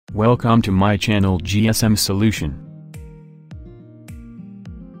Welcome to my channel GSM Solution.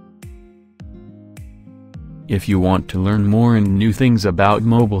 If you want to learn more and new things about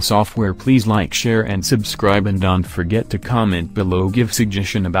mobile software, please like, share and subscribe, and don't forget to comment below, give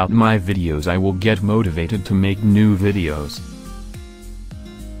suggestion about my videos. I will get motivated to make new videos.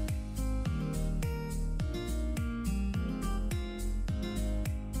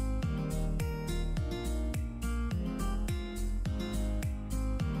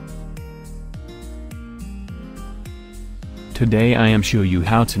 Today I am show you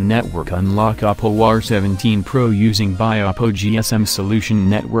how to network unlock Oppo R17 Pro using by Oppo GSM Solution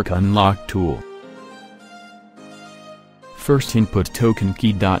Network Unlock tool. First, input token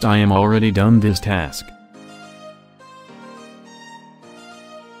key. I am already done this task.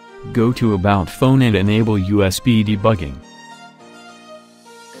 Go to About Phone and enable USB debugging.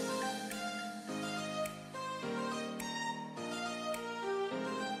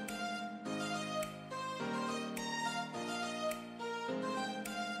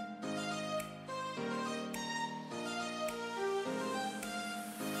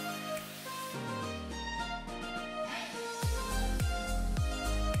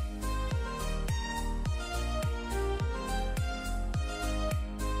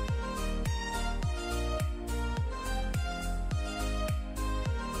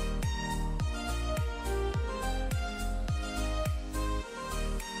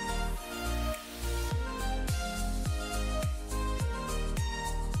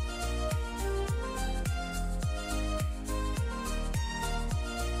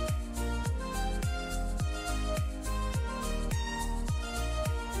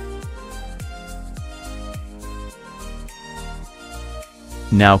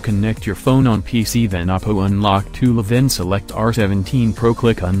 Now connect your phone on PC, then Oppo Unlock tool, then select R17 Pro,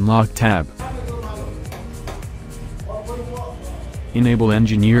 click Unlock tab. Enable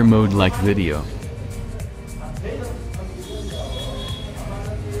engineer mode like video.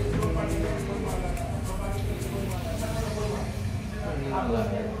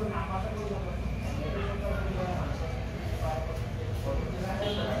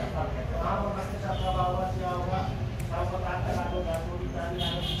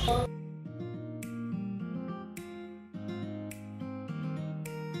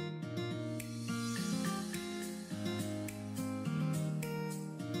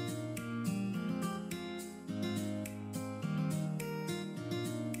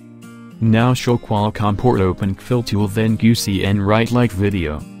 Now show Qualcomm port, open fill tool, then QC and write like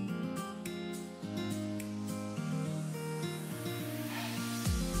video.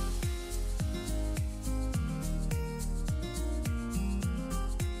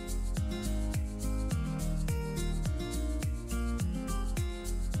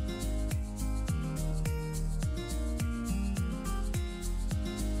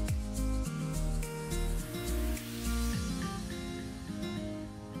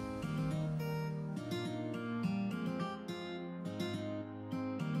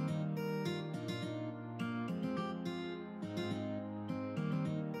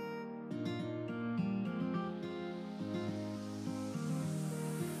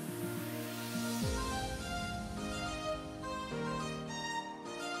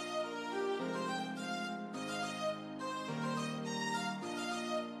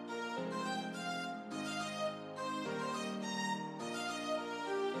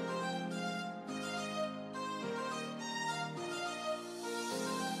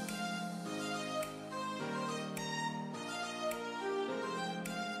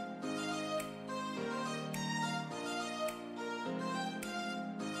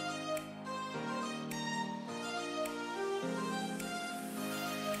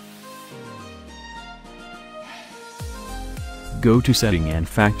 Go to setting and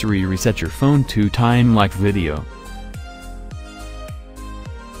factory reset your phone to time like video.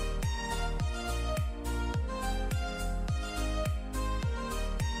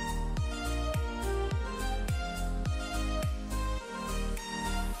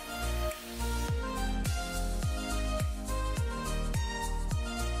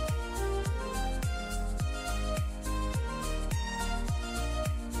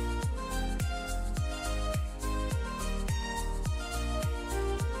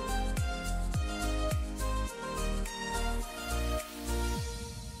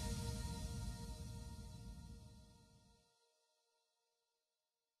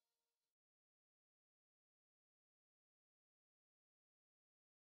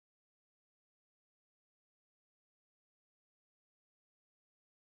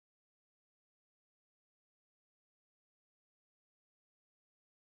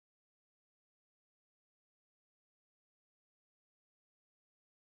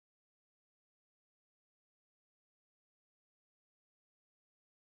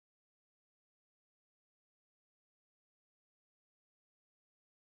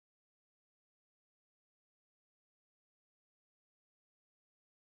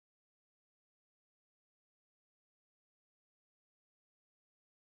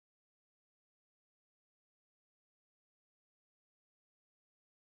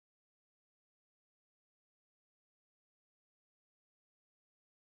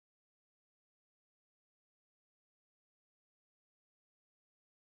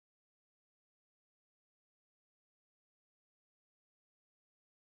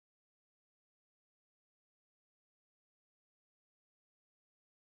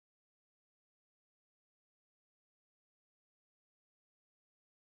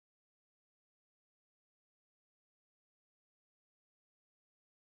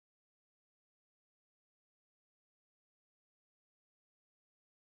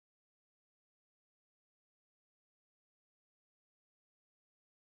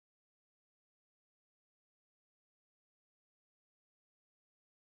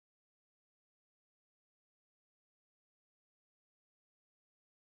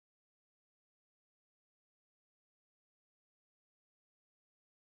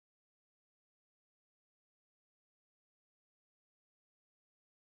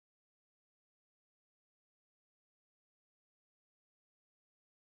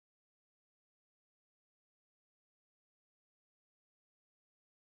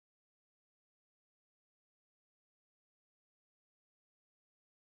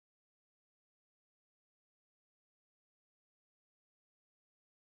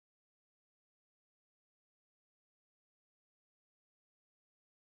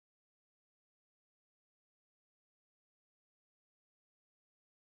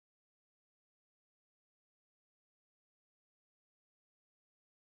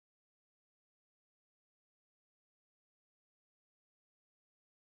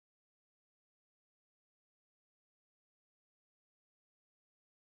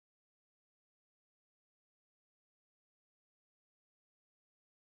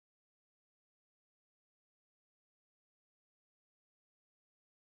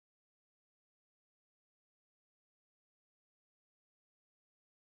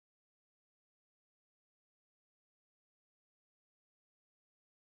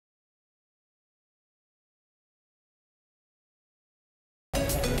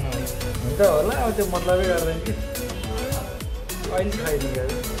 हुन्छ होला अब त्यो मतलबै गर्दैन कि अहिले खाइदिन्छ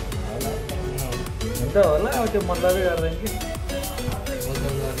हुन्छ होला अब त्यो मतलबै गर्दैन कि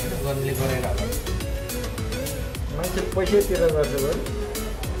गर्नेले गरेर होला मान्छे पैसै तिर गर्छ बरु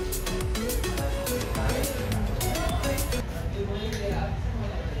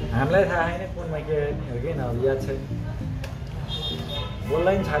हामीलाई थाहा छैन कुनमा के हो कि न याद छैन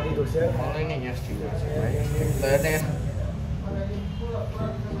बोल्दा नि छाती दुख्छ मलाई नै ग्यास्ट्रिक हुन्छ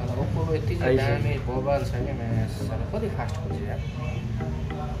ओप्पो यति चाहिँ दामी मोबाइल छ कि म्यास कति फास्ट हुन्छ यार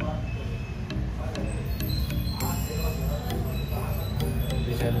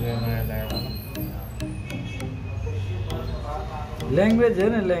ल्याङ्ग्वेज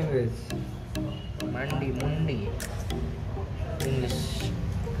हेर न ल्याङ्ग्वेज मान्डी मुन्डी इङ्ग्लिस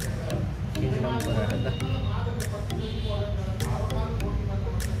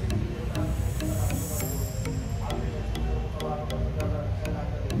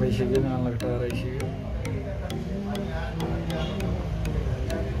भइसक्यो न अलग टाढा आइसक्यो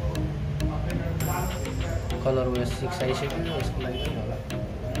कलर OS 6 आइसक्यो यसको लागि पनि होला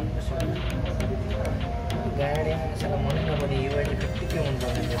गाडी यसलाई मनै नपर्ने युआइडी कति के मन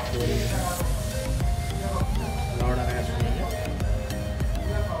पर्ने लौडा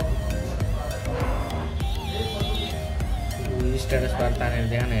स्ट्याटस बार तानेर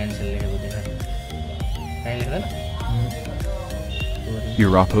देखा न ह्यान्डसेल लेखेको देखा कहीँ लेख्दैन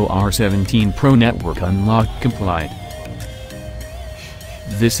Your Oppo R17 Pro network unlocked complied.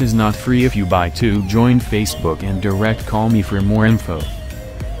 This is not free if you buy to join Facebook and direct call me for more info.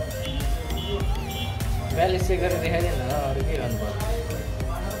 Balance check गरेर देखाइदिनु न अरू के गर्नुपर्छ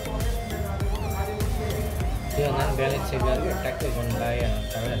त्यो भन्दा ब्यालेन्स चेक गरेर ट्याक्कै गर्नु लाग्यो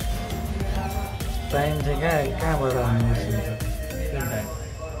टाइम चाहिँ कहाँबाट आउनु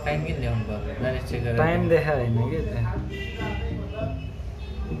टाइम किन ल्याउनु पर्यो ब्यालेन्स चेक गरेर टाइम देखा होइन कि त्यहाँ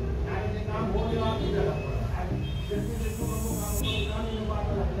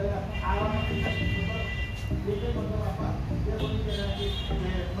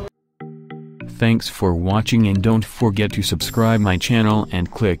Thanks for watching and don't forget to subscribe my channel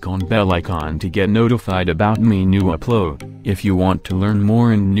and click on bell icon to get notified about my new upload. If you want to learn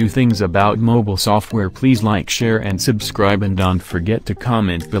more and new things about mobile software, please like, share and subscribe and don't forget to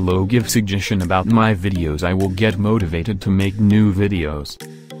comment below, give suggestion about my videos. I will get motivated to make new videos.